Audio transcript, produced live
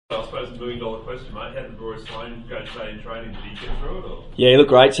I suppose a $1 million question, mate. How did Rory Sloane go today in training? Did he get through it? Or? Yeah, he looked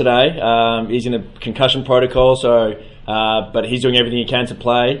great today. He's in a concussion protocol, but he's doing everything he can to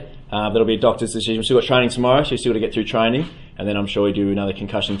play. That'll be a doctor's decision. We've still got training tomorrow, so he's still got to get through training, and then I'm sure he'll do another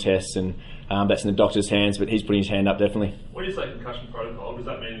concussion test, and that's in the doctor's hands, but he's putting his hand up, definitely. When you say concussion protocol, does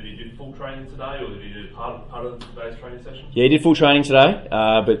that mean that he did full training today, or did he do part of today's training session? Yeah, he did full training today,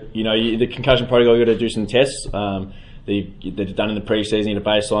 but the concussion protocol, you've got to do some tests. They've done in the pre-season, a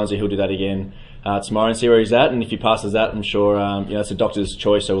baseline, so he'll do that again tomorrow and see where he's at, and if he passes that, I'm sure it's a doctor's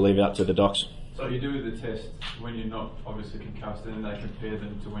choice, so we'll leave it up to the docs. So you do the test when you're not obviously concussed, and then they compare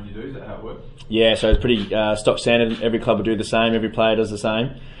them to when you do. Is that how it works? Yeah, so it's pretty stock standard. Every club will do the same. Every player does the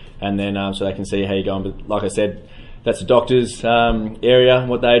same, and then so they can see how you're going. But like I said, that's the doctor's area,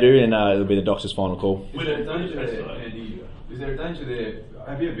 what they do, and it'll be the doctor's final call. Is there a danger there, Andy? Is there a danger there?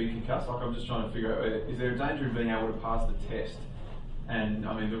 Have you ever been concussed? Like, I'm just trying to figure out, is there a danger in being able to pass the test? And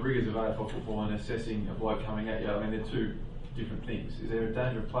I mean, the rigours of AFL football and assessing a bloke coming at you, I mean, they're two different things. Is there a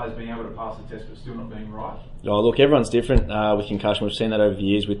danger of players being able to pass the test but still not being right? Oh, look, everyone's different with concussion. We've seen that over the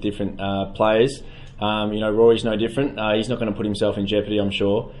years with different players. Rory's no different. He's not going to put himself in jeopardy, I'm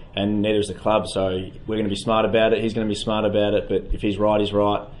sure, and neither is the club. So we're going to be smart about it. He's going to be smart about it. But if he's right, he's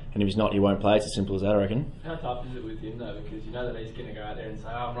right. And if he's not, he won't play. It's as simple as that, I reckon. How tough is it with him, though? Because you know that he's going to go out there and say,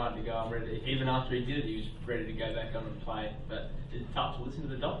 I'm ready to go, I'm ready. Even after he did it, he was ready to go back on and play. But is it tough to listen to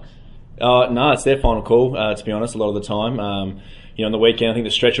the docs? No, it's their final call, to be honest, a lot of the time. On the weekend, I think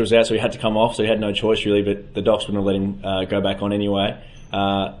the stretcher was out, so he had to come off, so he had no choice, really, but the docs wouldn't have let him go back on anyway.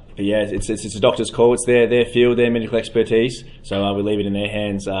 But yeah, it's a doctor's call. It's their field, their medical expertise, so we leave it in their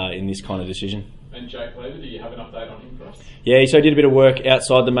hands in this kind of decision. And Jake Lever, do you have an update on him for us? Yeah, so he did a bit of work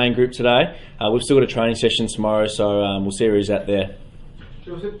outside the main group today. We've still got a training session tomorrow, so we'll see where he's at there.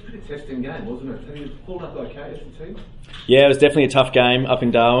 It was a pretty testing game, wasn't it? Have you pulled up okay as a team? Yeah, it was definitely a tough game up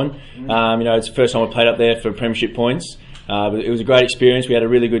in Darwin. It's the first time we played up there for premiership points. But it was a great experience. We had a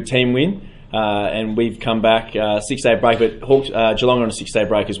really good team win. And we've come back 6-day break, but Geelong are on a 6-day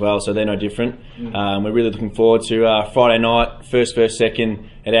break as well, so they're no different. We're really looking forward to Friday night, first, second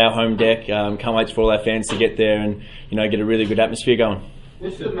at our home deck. Can't wait for all our fans to get there and get a really good atmosphere going.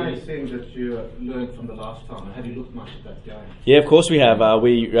 What's the main thing that you learned from the last time? Have you looked much at that game? Yeah, of course we have.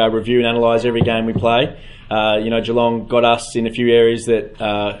 We review and analyse every game we play. Geelong got us in a few areas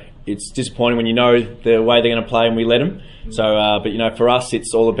that it's disappointing when you know the way they're going to play and we let them. But for us,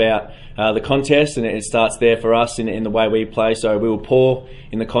 it's all about the contest, and it starts there for us in the way we play. So we were poor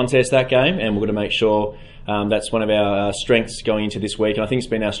in the contest that game, and we're going to make sure that's one of our strengths going into this week. And I think it's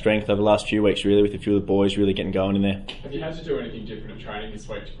been our strength over the last few weeks, really, with a few of the boys really getting going in there. Have you had to do anything different in training this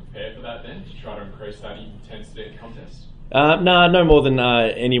week to prepare for that then, to try to increase that intensity in contest? No more than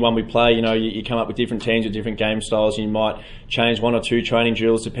anyone we play. You come up with different teams with different game styles. You might change one or two training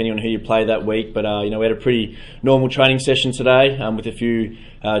drills depending on who you play that week. But we had a pretty normal training session today with a few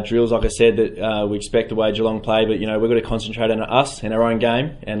drills, like I said, that we expect the way Geelong play. But we've got to concentrate on us and our own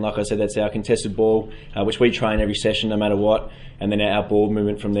game. And like I said, that's our contested ball, which we train every session, no matter what. And then our ball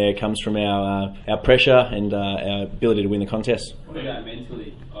movement from there comes from our pressure and our ability to win the contest. What about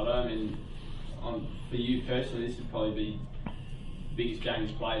mentally? For you personally, this would probably be the biggest game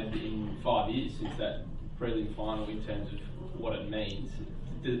he's played in 5 years since that prelim final in terms of what it means.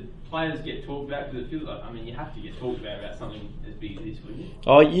 Do players get talked about? Because it feels like, you have to get talked about something as big as this, wouldn't you?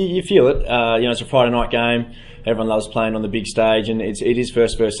 Oh, you feel it. It's a Friday night game. Everyone loves playing on the big stage, and it is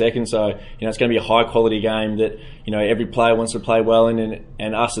first, second. So it's going to be a high quality game that every player wants to play well in,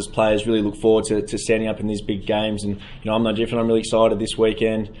 and us as players really look forward to standing up in these big games. And I'm no different. I'm really excited this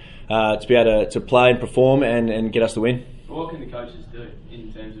weekend to be able to play and perform and get us the win. What can the coaches do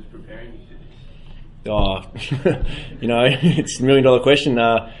in terms of preparing you for this? It's $1 million question.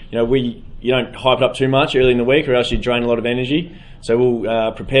 You don't hype it up too much early in the week, or else you drain a lot of energy. So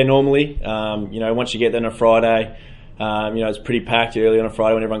we'll prepare normally. Once you get there on a Friday, it's pretty packed early on a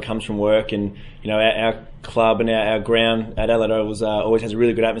Friday when everyone comes from work, and our club and our ground at Adelaide Oval always has a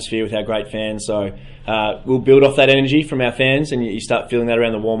really good atmosphere with our great fans. So we'll build off that energy from our fans, and you start feeling that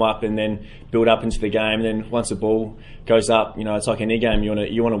around the warm up, and then build up into the game. And then once the ball goes up, it's like any game. You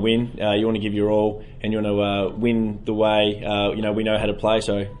want to win. You want to give your all, and you want to win the way we know how to play.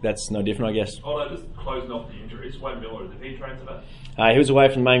 So that's no different, I guess. Just closing off the injuries. Wayne Miller, did he train today? He was away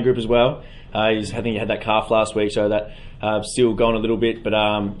from the main group as well. I think he had that calf last week, so that still going a little bit, but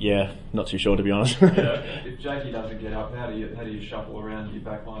not too sure, to be honest. If Jakey doesn't get up, how do you shuffle around your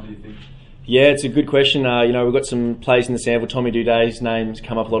back line, do you think? Yeah, it's a good question. We've got some players in the sample. Tommy Duday's name's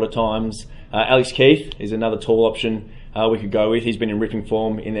come up a lot of times. Alex Keith is another tall option we could go with. He's been in ripping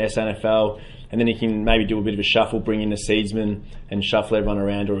form in the SNFL. and then he can maybe do a bit of a shuffle, bring in a Seedsman and shuffle everyone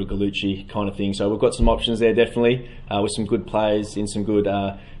around, or a Gallucci kind of thing. So we've got some options there definitely, with some good players in some good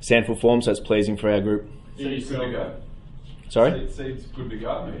SANFL form, so it's pleasing for our group. Seed's good to go. Sorry? Seed's good to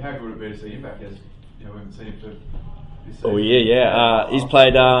go. I mean, how good would it be to see him back as, we haven't seen him for this season? Oh yeah. He's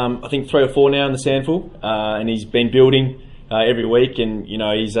played, I think 3 or 4 now in the SANFL, and he's been building every week, and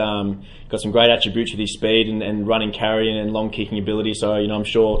he's got some great attributes with his speed and running, carrying, and long kicking ability. So I'm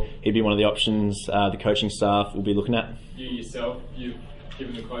sure he'd be one of the options the coaching staff will be looking at. You yourself, you've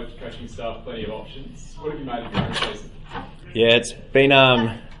given the coaching staff plenty of options. What have you made of your own season? Yeah, it's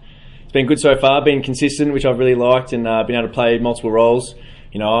been good so far. Been consistent, which I've really liked, and been able to play multiple roles.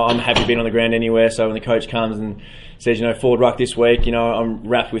 I'm happy being on the ground anywhere. So when the coach comes and says, forward ruck this week, I'm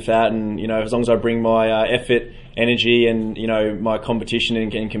wrapped with that. And as long as I bring my effort, energy, and my competition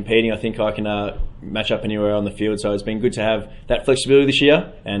and competing, I think I can match up anywhere on the field. So it's been good to have that flexibility this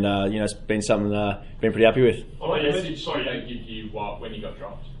year, and it's been something I've been pretty happy with. What message did they give you when you got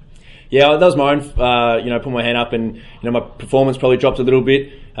dropped? Yeah, that was my own. Put my hand up, and my performance probably dropped a little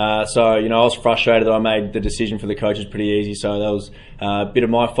bit. So I was frustrated that I made the decision for the coaches pretty easy. So that was a bit of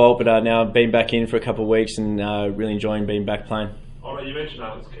my fault. But now I've been back in for a couple of weeks and really enjoying being back playing. Oh, no, you mentioned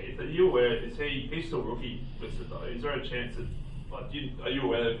Alex Keith. Are you aware? He's still rookie listed though? Is there a chance that? Are you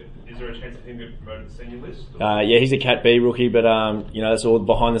aware that? Is there a chance of him getting promoted to senior list? Yeah, he's a Cat B rookie, but that's all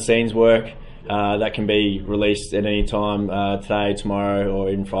behind the scenes work. That can be released at any time, today, tomorrow, or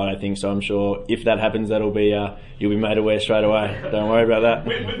even Friday, I think. So I'm sure if that happens, that'll be you'll be made aware straight away. Don't worry about that.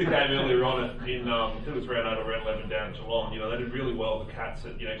 With the game earlier on in I think it was round 8 or round 11 down in Geelong, they did really well. The Cats,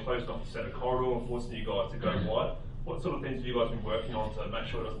 closed off the centre corridor and forcing you guys to go wide. What sort of things have you guys been working on to make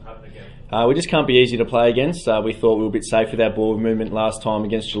sure it doesn't happen again? We just can't be easy to play against. We thought we were a bit safe with our ball movement last time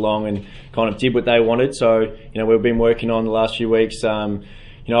against Geelong and kind of did what they wanted. So we've been working on the last few weeks.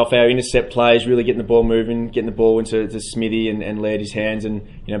 Off our intercept plays, really getting the ball moving, getting the ball into Smithy and lead his hands, and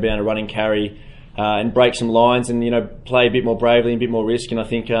being able to run and carry and break some lines and play a bit more bravely and a bit more risk. And I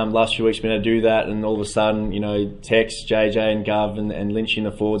think last few weeks we've been able to do that, and all of a sudden Tex, JJ and Gov and Lynch in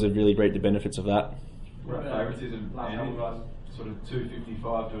the forwards have really reaped the benefits of that. Right, favouritism, Andy, sort of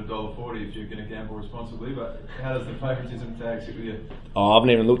 $2.55 to $1.40 if you're going to gamble responsibly, but how does the favouritism tag sit with you? I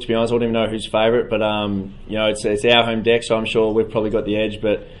haven't even looked, to be honest. I don't even know who's favourite, but it's our home deck, so I'm sure we've probably got the edge.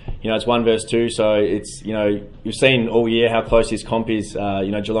 But it's 1 versus 2, so it's you've seen all year how close this comp is.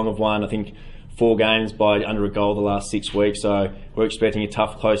 Geelong have won, I think, 4 games by under a goal the last 6 weeks, so we're expecting a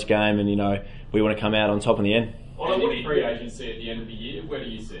tough, close game, and we want to come out on top in the end. And in free agency at the end of the year, where do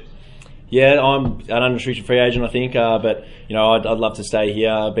you sit? Yeah, I'm an unrestricted free agent, I think, but I'd love to stay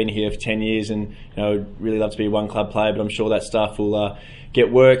here. I've been here for 10 years, and I'd really love to be a one club player. But I'm sure that stuff will get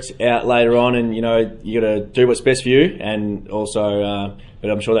worked out later on, and you got to do what's best for you, and also,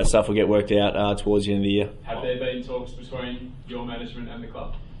 but I'm sure that stuff will get worked out towards the end of the year. Have there been talks between your management and the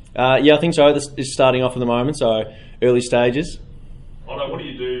club? Yeah, I think so. This is starting off at the moment, so early stages. What do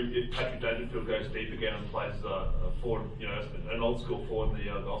you do if Patrick Dangerfield goes deep again and plays forward, an old school forward in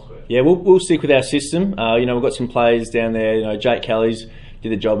the goal square? Yeah, we'll stick with our system. We've got some players down there. Jake Kelly's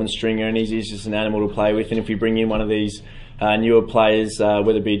did the job in Stringer, and he's just an animal to play with. And if we bring in one of these newer players,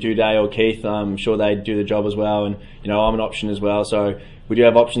 whether it be Duday or Keith, I'm sure they do the job as well. And I'm an option as well. So we do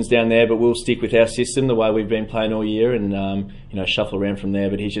have options down there, but we'll stick with our system the way we've been playing all year, and shuffle around from there.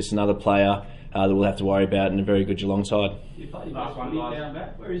 But he's just another player that we'll have to worry about in a very good Geelong side. You play your best footy down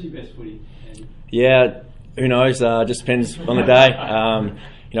back. Where is your best footy, Andy? Yeah, who knows? Just depends on the day.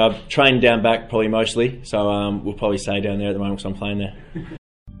 I've trained down back probably mostly, so we'll probably stay down there at the moment because I'm playing there.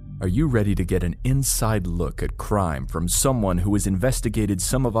 Are you ready to get an inside look at crime from someone who has investigated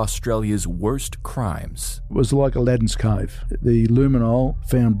some of Australia's worst crimes? It was like Aladdin's Cave. The luminol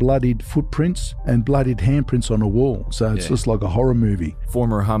found bloodied footprints and bloodied handprints on a wall, so it's just like a horror movie.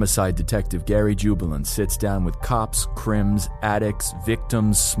 Former homicide detective Gary Jubilant sits down with cops, crims, addicts,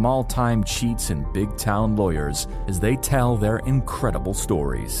 victims, small-time cheats, and big-town lawyers as they tell their incredible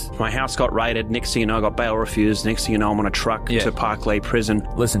stories. My house got raided. Next thing you know, I got bail refused. Next thing you know, I'm on a truck to Parklea Prison.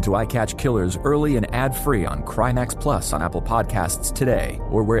 Listen to I Catch Killers early and ad-free on Crimex Plus on Apple Podcasts today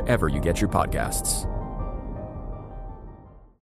or wherever you get your podcasts.